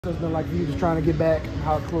process been like for you, just trying to get back?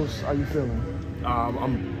 How close are you feeling?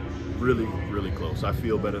 I'm really, really close. I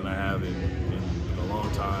feel better than I have in a long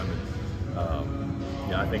time. And,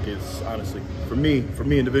 yeah, I think it's honestly for me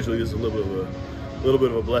individually, this is a little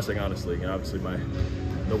bit of a blessing. Honestly, and obviously,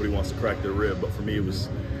 nobody wants to crack their rib, but for me, it was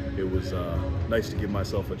nice to give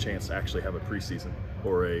myself a chance to actually have a preseason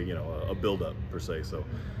or a build-up per se. So,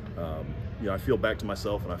 I feel back to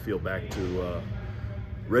myself, and I feel back to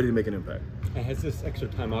ready to make an impact. And has this extra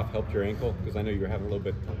time off helped your ankle? Because I know you were having a little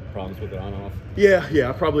bit of problems with it on and off.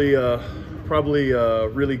 Yeah, probably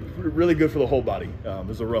really good for the whole body. It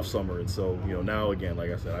was a rough summer, and so now again,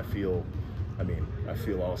 like I said, I feel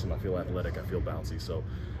awesome. I feel athletic. I feel bouncy. So,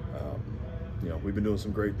 we've been doing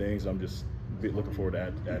some great things. I'm just looking forward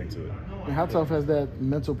to adding to it. And how tough has that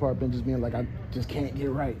mental part been, just being like, I just can't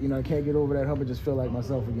get right, I can't get over that hump and just feel like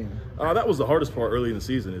myself again? That was the hardest part early in the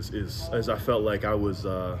season is as I felt like I was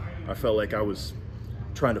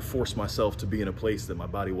trying to force myself to be in a place that my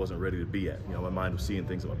body wasn't ready to be at. My mind was seeing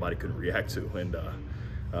things that my body couldn't react to, and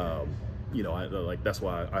that's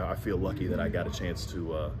why I feel lucky that I got a chance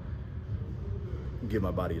to give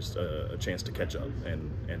my body a chance to catch up,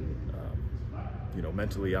 and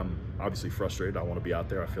mentally, I'm obviously frustrated. I want to be out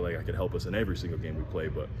there. I feel like I could help us in every single game we play,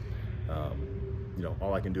 but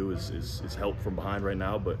all I can do is help from behind right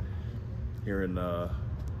now. But here in a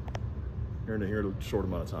short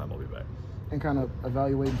amount of time, I'll be back. And kind of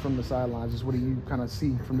evaluating from the sidelines, just what do you kind of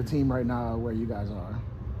see from the team right now, where you guys are?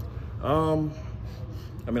 I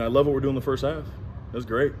love what we're doing the first half. It was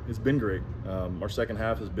great. It's been great. Our second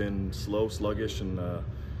half has been slow, sluggish, and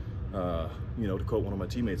to quote one of my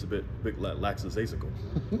teammates, a bit lackadaisical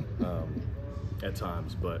at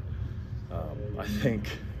times. But I think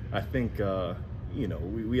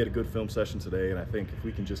we had a good film session today, and I think if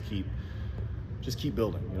we can just keep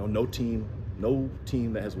building. No team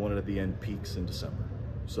that has won it at the end peaks in December.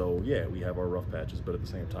 So yeah, we have our rough patches, but at the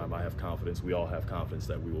same time, I have confidence. We all have confidence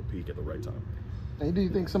that we will peak at the right time. And do you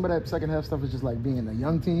think some of that second half stuff is just like being a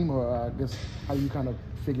young team, or I guess how you kind of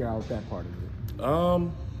figure out that part of it?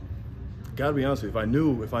 Gotta be honest with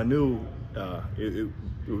you, if I knew, it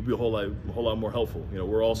would be a whole lot more helpful.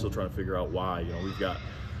 We're also trying to figure out why.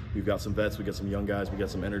 We've got some vets, we got some young guys, we got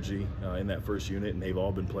some energy in that first unit, and they've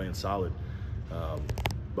all been playing solid.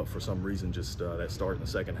 But for some reason, just that start in the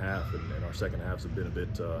second half, and our second halves have been a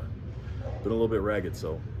little bit ragged.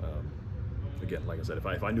 So again, like I said,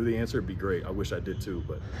 if I knew the answer, it'd be great. I wish I did too,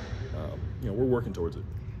 but we're working towards it.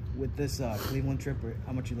 With this Cleveland trip,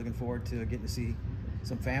 how much are you looking forward to getting to see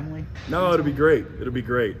some family? No, it'll be great. It'll be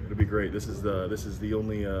great. It'll be great. This is the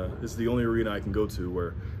only arena I can go to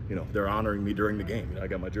where they're honoring me during the game. I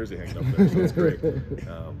got my jersey hanging up there, so it's great.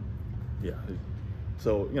 Yeah.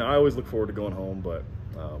 So I always look forward to going home, but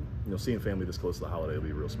seeing family this close to the holiday will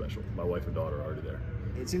be real special. My wife and daughter are already there.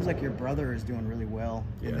 It seems like your brother is doing really well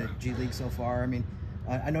in the G League so far.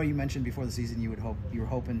 I know you mentioned before the season you were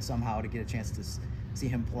hoping somehow to get a chance to see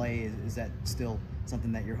him play. Is that still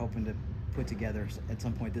something that you're hoping to put together at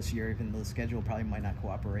some point this year, even though the schedule probably might not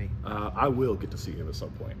cooperate? I will get to see him at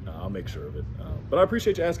some point. I'll make sure of it. But I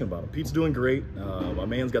appreciate you asking about him. Pete's doing great. My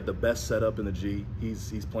man's got the best setup in the G.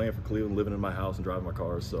 He's playing for Cleveland, living in my house and driving my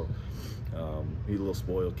cars. So he's a little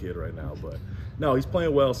spoiled kid right now. But no, he's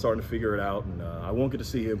playing well, starting to figure it out. And I won't get to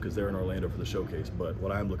see him because they're in Orlando for the showcase. But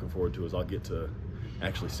what I'm looking forward to is I'll get to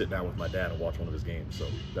actually sit down with my dad and watch one of his games. So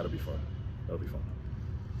that'll be fun. That'll be fun.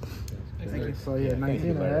 Thank you. So yeah,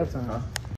 19 at halftime.